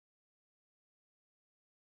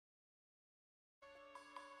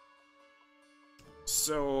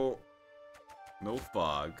So, no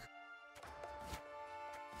fog.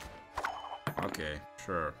 Okay,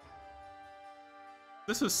 sure.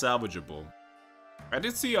 This is salvageable. I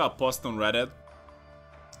did see a post on Reddit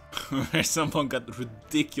where someone got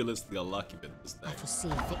ridiculously unlucky with this thing. I foresee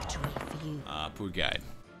victory for you. Poor guy.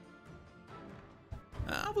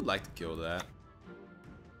 I would like to kill that.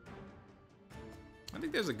 I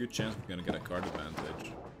think there's a good chance we're gonna get a card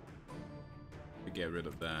advantage. We get rid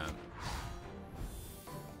of that.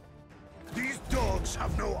 These dogs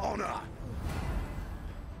have no honor.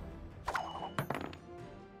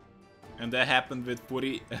 And that happened with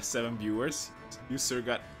 47 viewers. User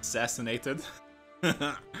got assassinated.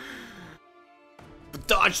 But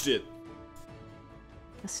dodged it!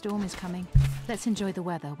 A storm is coming. Let's enjoy the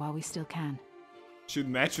weather while we still can. Should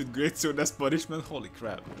match with Great Sword as punishment? Holy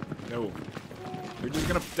crap. No. We're just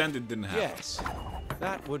gonna pretend it didn't happen. Yes,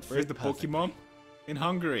 that would fit. Where's the perfectly. Pokemon? In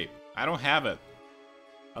Hungary. I don't have it.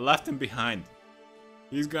 I left him behind.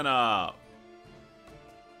 He's gonna...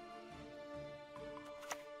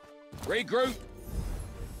 Regroup.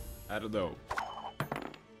 I don't know.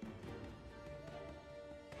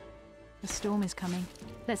 A storm is coming.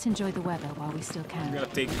 Let's enjoy the weather while we still I'm can. gonna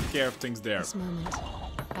take care of things there. This moment,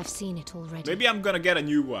 I've seen it already. Maybe I'm gonna get a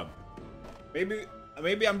new one.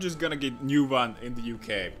 Maybe I'm just gonna get a new one in the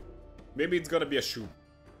UK. Maybe it's gonna be a shoe.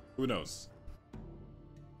 Who knows?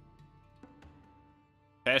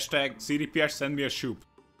 Hashtag CDPR send me a shoe.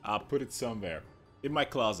 I'll put it somewhere. In my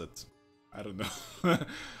closet. I don't know.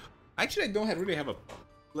 Actually, I don't really have a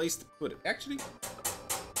place to put it. Actually,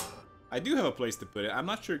 I do have a place to put it. I'm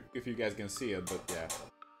not sure if you guys can see it, but yeah.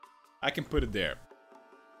 I can put it there.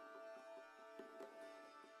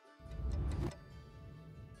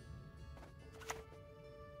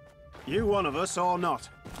 You one of us or not?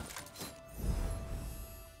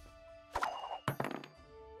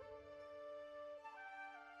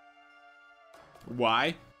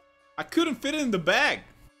 Why? I couldn't fit it in the bag.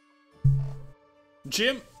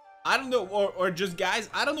 Jim, I don't know, or just guys,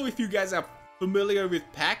 I don't know if you guys are familiar with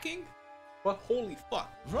packing, but holy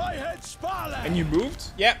fuck. Right-head Sparley! And you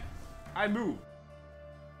moved? Yep, I moved.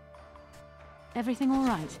 Everything all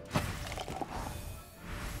right?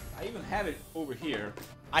 I even have it over here.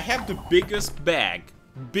 I have the biggest bag,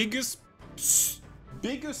 biggest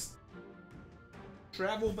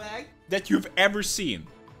travel bag that you've ever seen.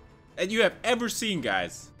 And you have ever seen,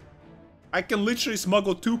 guys. I can literally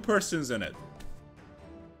smuggle 2 persons in it.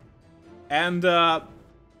 And I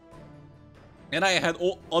had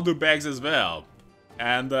all other bags as well.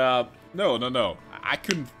 And no. I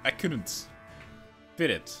couldn't fit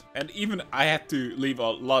it. And even I had to leave a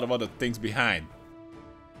lot of other things behind.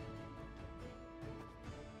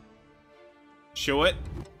 Show it.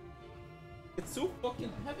 It's so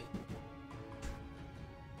fucking heavy.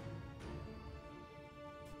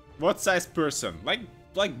 What size person?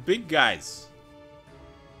 Like big guys.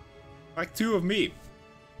 Like 2 of me.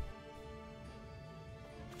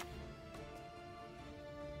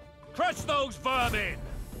 Crush those vermin!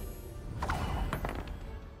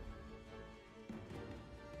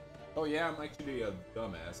 Oh yeah, I'm actually a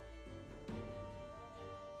dumbass.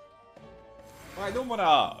 Well, I don't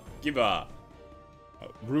wanna give a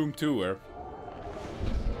room tour.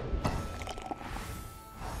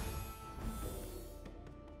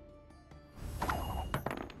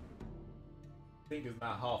 Thing is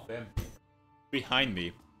not half empty. Behind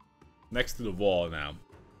me, next to the wall now.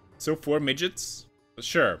 So 4 midgets?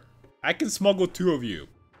 Sure, I can smuggle 2 of you,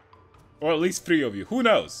 or at least 3 of you. Who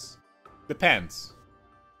knows? Depends.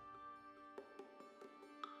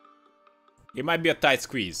 It might be a tight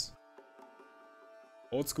squeeze.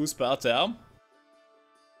 Old school spell tell.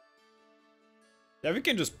 Yeah, we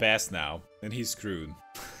can just pass now, and he's screwed.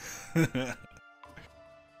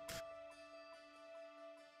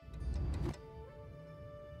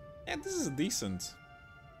 Yeah, this is decent.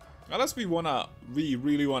 Unless we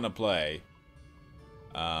really wanna play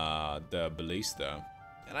the ballista,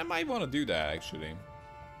 and I might want to do that actually.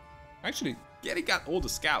 Actually, yeah, he got all the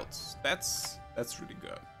scouts. That's really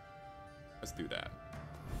good. Let's do that.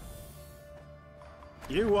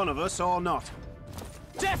 You one of us or not?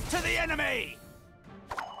 Death to the enemy!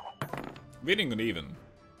 Winning and even.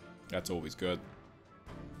 That's always good.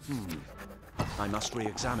 I must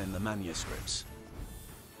re-examine the manuscripts.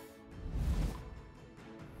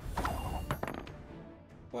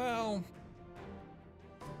 Well,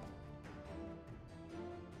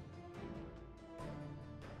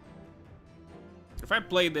 if I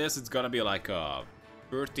play this, it's gonna be like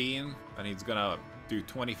 13, and he's gonna do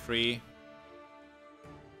 23.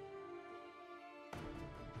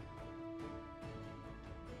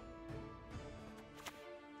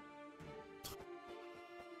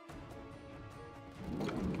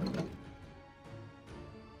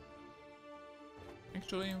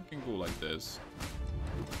 actually. We can go like this.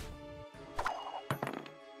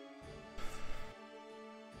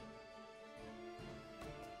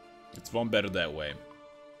 It's one better that way.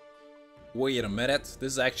 Wait a minute,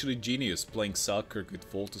 this is actually genius, playing Selkirk with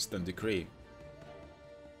Foltest and Decree.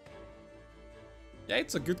 Yeah,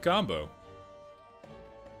 it's a good combo.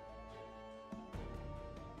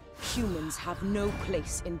 Humans have no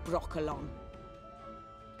place in Broccolon.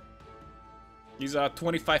 He's a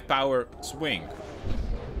 25 power swing.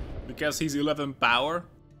 Because he's 11 power,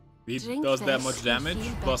 he does that much damage,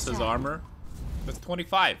 plus his armor. That's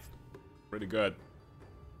 25. Pretty good.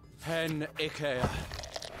 Hen Ikea.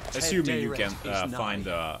 Assuming you can find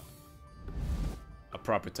a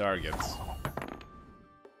proper target.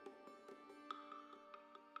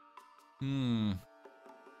 We're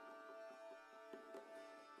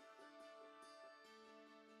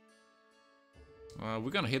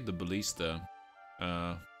gonna hit the ballista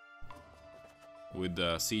with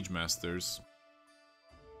the siege masters.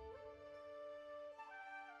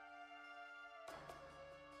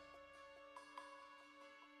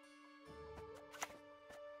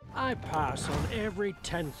 I pass on every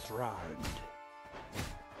 10th round.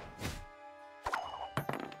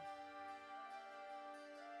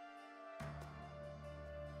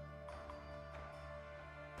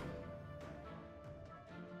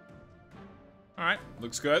 Alright,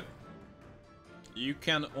 looks good. You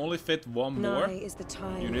can only fit one more Nigh is the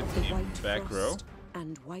time unit of the in white back row. frost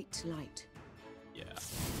and white light. Yeah.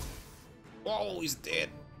 Oh, he's dead.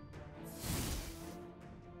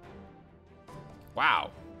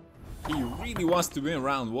 Wow. He really wants to win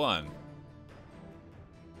round 1.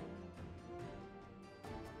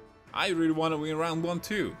 I really want to win round 1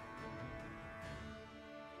 too.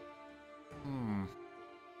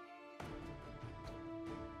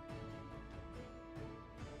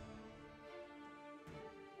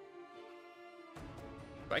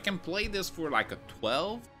 I can play this for like a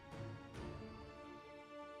 12.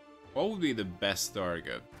 What would be the best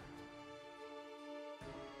target?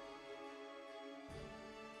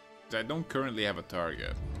 I don't currently have a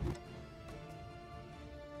target.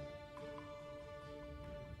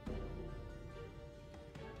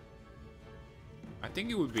 I think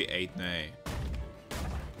it would be 8 nay.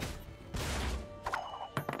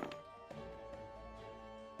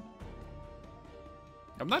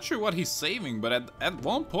 I'm not sure what he's saving, but at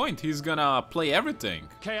one point he's gonna play everything.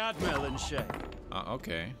 Cadmel and Shay.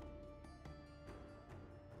 Okay.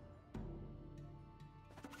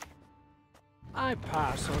 I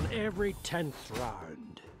pass on every 10th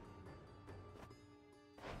round.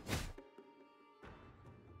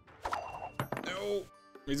 No,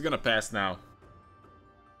 he's gonna pass now.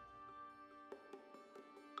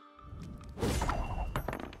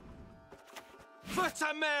 For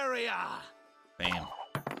Temeria! Damn.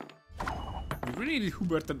 We really need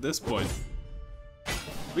Hubert at this point.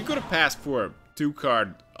 We could have passed for 2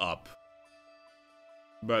 card up.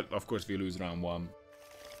 But of course we lose round 1.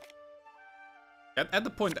 At the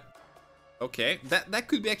point... Okay, that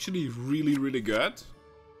could be actually really, really good.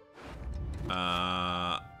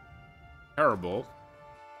 Terrible.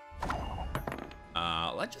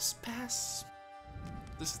 Let's just pass.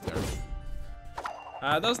 This is terrible.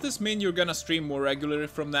 Does this mean you're gonna stream more regularly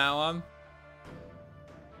from now on?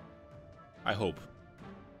 I hope.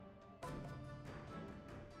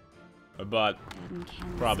 But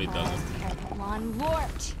probably doesn't.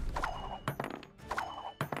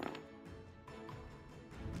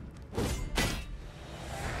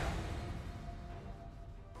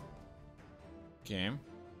 Okay.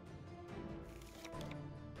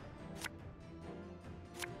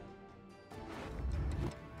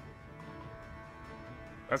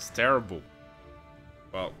 That's terrible.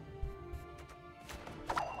 Well.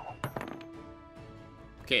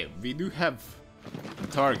 Okay, we do have a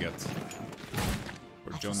target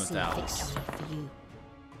for Jonathan's.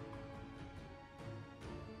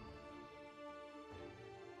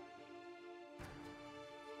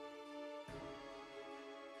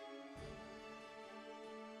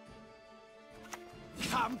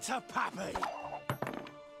 Come to Pappy!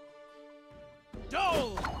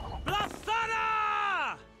 Dole!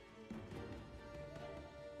 Blathana!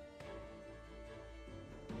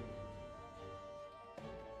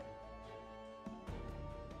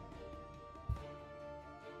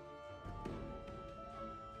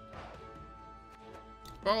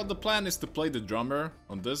 Well, the plan is to play the drummer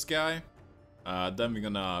on this guy. Then we're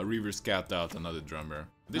gonna reverse scout out another drummer.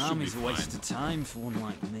 This should be Army's a fine. waste of time for one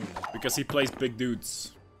like me. Because he plays big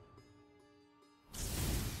dudes.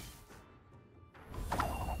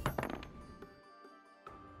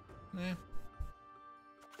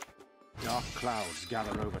 Dark clouds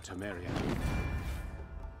gather over Temeria.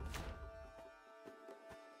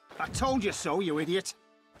 I told you so, you idiot.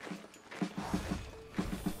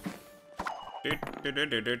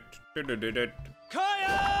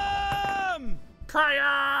 Kayam!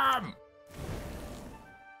 Kayam!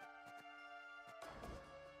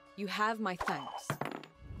 You have my thanks.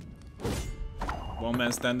 One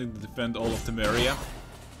man standing to defend all of Temeria.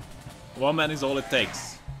 One man is all it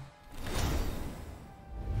takes.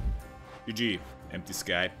 GG. Empty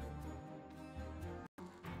sky.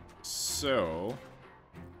 So...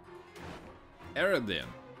 Eredin.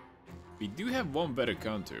 We do have one better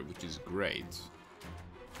counter, which is great.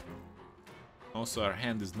 Also, our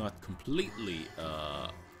hand is not completely,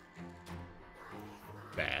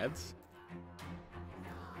 bad.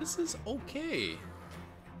 This is okay.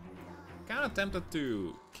 Kinda tempted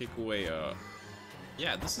to kick away,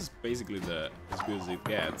 yeah, this is basically as good as it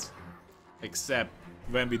gets. Except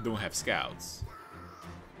when we don't have scouts.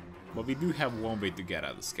 But we do have one way to get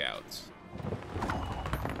out of scouts.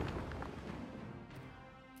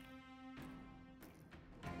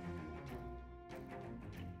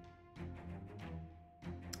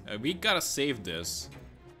 We gotta save this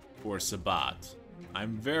for Sabbath.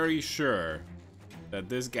 I'm very sure that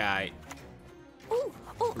this guy Oh,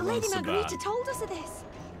 Lady Margarita told us of this.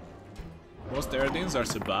 Most Eredins are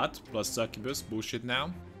Sabbath plus Succubus. Bullshit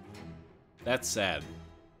now. That's sad.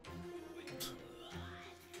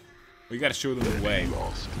 We gotta show them the way.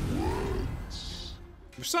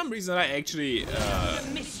 For some reason I actually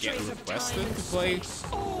get requested to play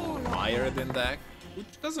my Eredin deck,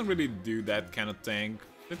 which doesn't really do that kind of thing.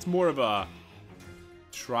 It's more of a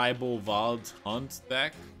tribal Wild Hunt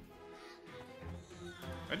deck.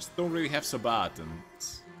 I just don't really have Sabbath, and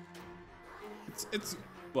it's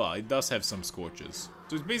well, it does have some Scorches.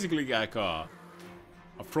 So it's basically like a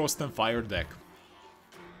Frost and Fire deck.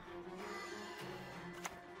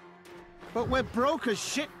 But we're broke as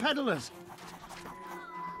shit peddlers.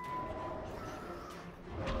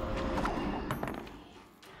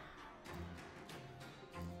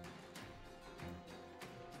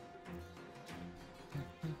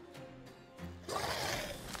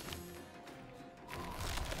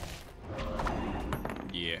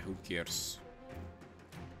 Yeah, who cares?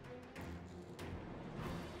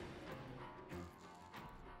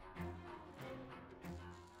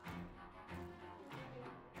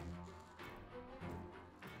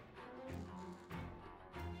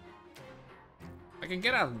 I can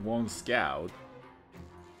get out one scout.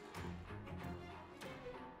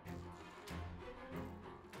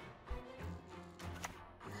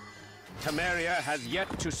 Temeria has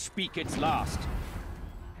yet to speak its last.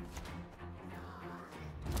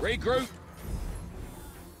 Regroup!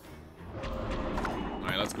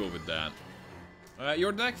 Alright, let's go with that.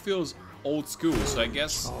 Your deck feels old school, so I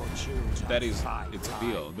guess that is its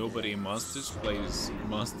appeal. Nobody in Monsters plays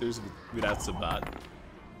Monsters without Sabbath.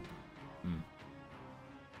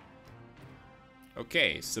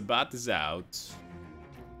 Okay, Sabbath is out.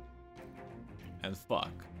 And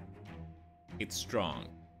fuck. It's strong.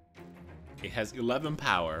 It has 11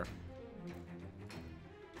 power.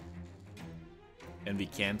 And we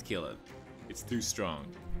can't kill it. It's too strong.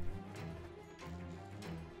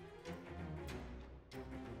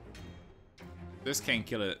 This can't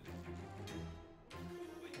kill it.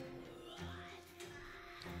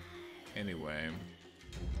 Anyway.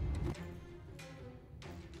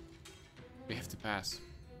 We have to pass.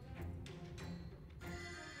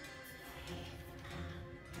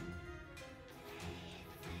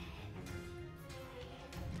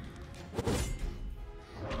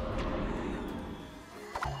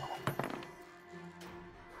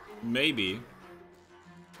 Maybe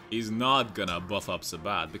he's not gonna buff up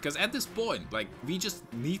Sabbath, because at this point, like, we just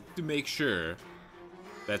need to make sure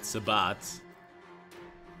that Sabbath,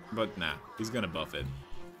 but nah, he's gonna buff it.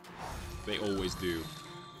 They always do.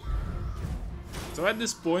 So at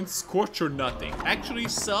this point, Scorch or nothing. Actually,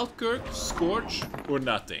 Selkirk, Scorch or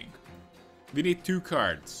nothing. We need 2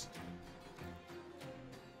 cards.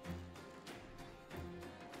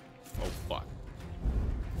 Oh fuck.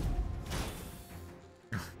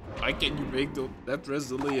 Why can't you make that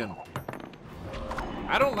resilient?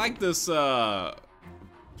 I don't like this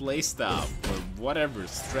playstyle or whatever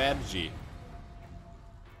strategy.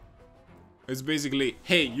 It's basically,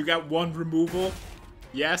 hey, you got 1 removal.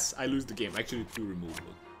 Yes, I lose the game. Actually, 2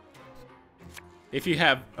 removals. If you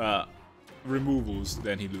have removals,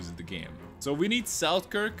 then he loses the game. So we need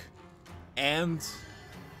Selkirk and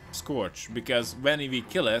Scorch, because when we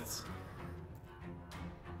kill it,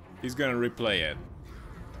 he's gonna replay it.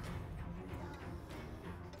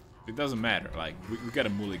 It doesn't matter, like, we got a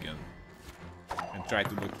mulligan and try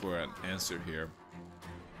to look for an answer here.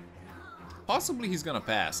 Possibly he's gonna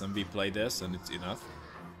pass and we play this and it's enough.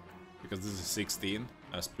 because this is 16.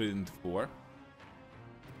 Split it into 4.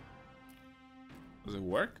 Does it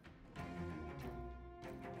work?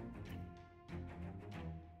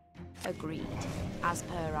 Agreed. As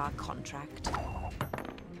per our contract.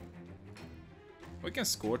 We can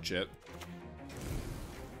scorch it.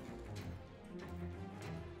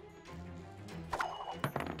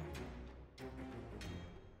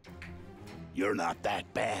 You're not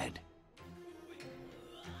that bad.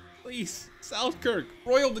 Please, Selkirk,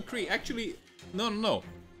 Royal Decree. Actually, no.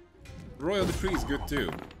 Royal Decree is good too.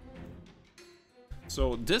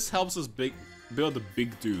 So this helps us build a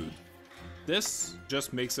big dude. This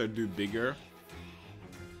just makes our dude bigger.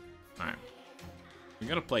 Alright. We're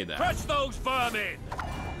gonna play that. Crush those vermin!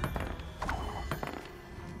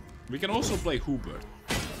 We can also play Hubert.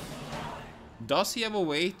 Does he have a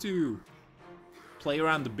way to play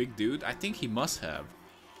around the big dude? I think he must have.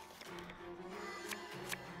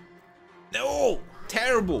 No!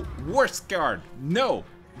 Terrible! Worst card! No!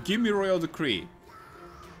 Give me Royal Decree.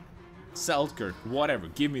 Selkirk, whatever,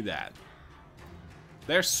 give me that.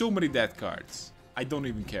 There's so many dead cards. I don't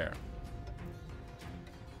even care.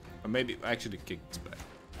 Or maybe actually kick this back.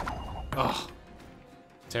 Oh,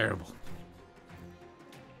 terrible.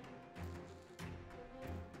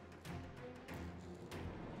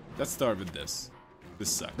 Let's start with this. This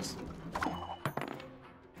sucks.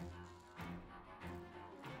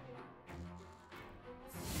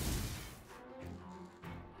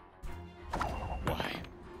 Why?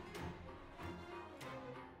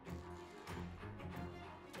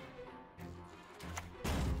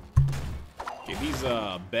 Okay, these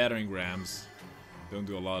battering rams don't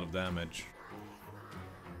do a lot of damage.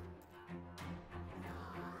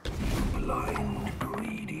 Blind,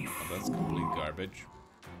 greedy. Oh, that's complete garbage.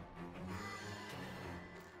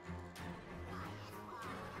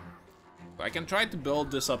 I can try to build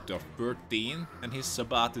this up to a 13, and his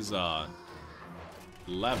Sabbath is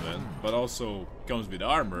 11, but also comes with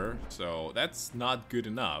armor, so that's not good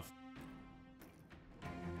enough.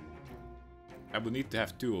 I would need to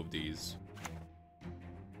have 2 of these.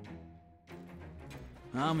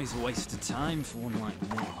 Army's a waste of time for one like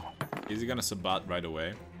me. Is he gonna Sabbath right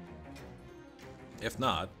away? If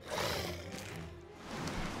not,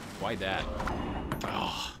 why that?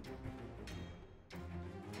 Oh.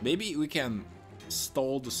 Maybe we can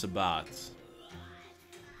stall the Sabbath.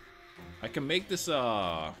 I can make this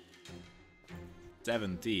 17,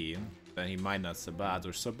 then he might not Sabbath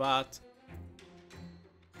or Sabbath.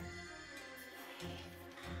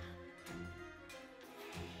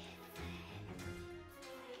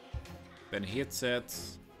 Then hits it.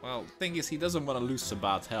 Well, thing is, he doesn't want to lose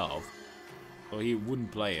Sabbath health, so he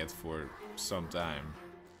wouldn't play it for some time.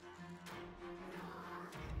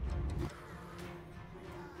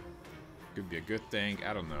 Could be a good thing,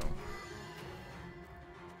 I don't know.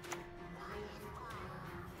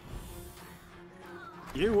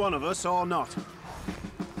 You one of us or not?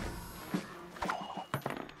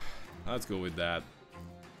 Let's go with that.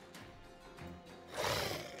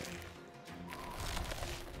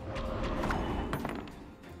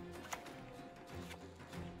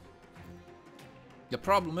 The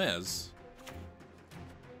problem is,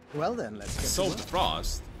 Well then, let's get Soul to the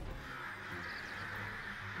Frost.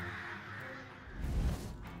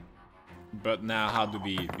 But now, how do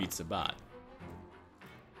we beat Sabbath?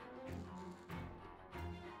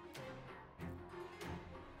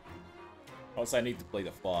 Also, I need to play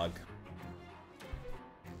the fog.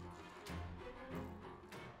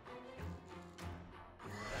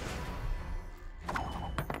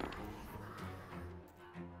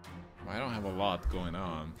 I don't have a lot going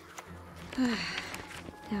on.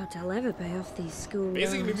 Doubt I'll ever pay off these school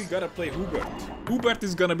Basically, we loans. gotta play Hubert. Hubert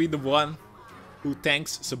is gonna be the one who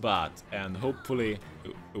tanks Sabbath, and hopefully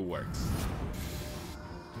it works.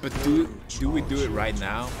 But do we do it right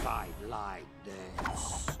now? Fight like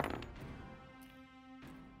this.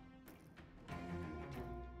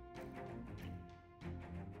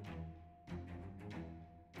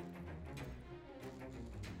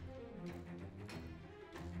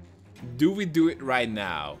 Do we do it right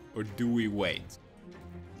now, or do we wait?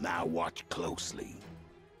 Now watch closely.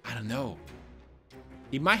 I don't know.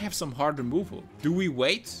 He might have some hard removal. Do we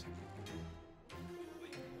wait?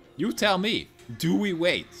 You tell me. Do we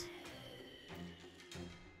wait?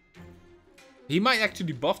 He might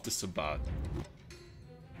actually buff the Sabbath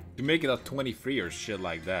to make it a 23 or shit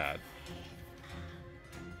like that.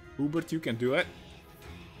 Hubert, you can do it.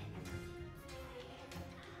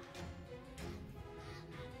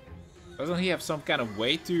 Doesn't he have some kind of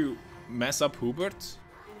way to mess up Hubert?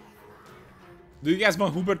 Do you guys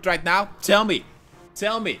want Hubert right now? Tell me.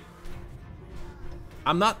 Tell me.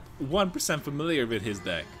 I'm not 1% familiar with his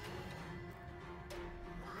deck.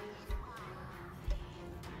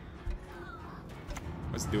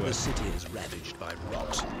 Let's do The it. city is ravaged by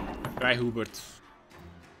rot. Try Hubert.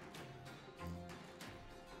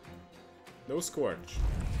 No Scorch.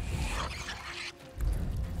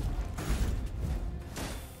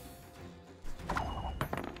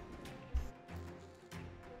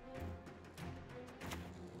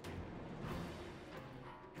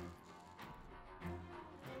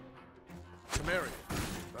 Samaria.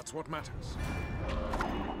 That's what matters.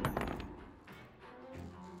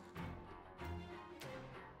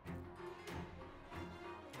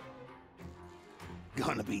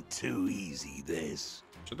 Gonna be too easy, this.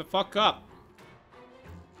 Shut the fuck up.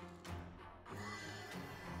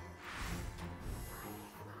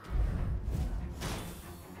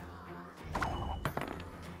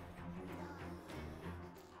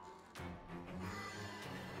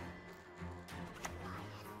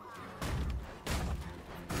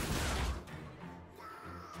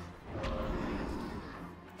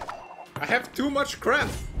 I have too much crap.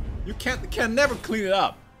 You can never clean it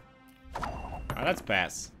up. Ah, let's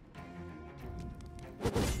pass.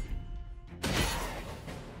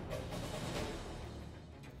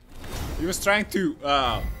 He was trying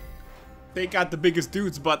to take out the biggest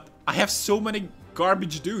dudes, but I have so many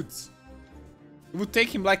garbage dudes. It would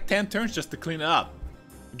take him like 10 turns just to clean it up.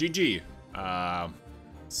 GG.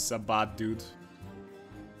 Sabbath dude.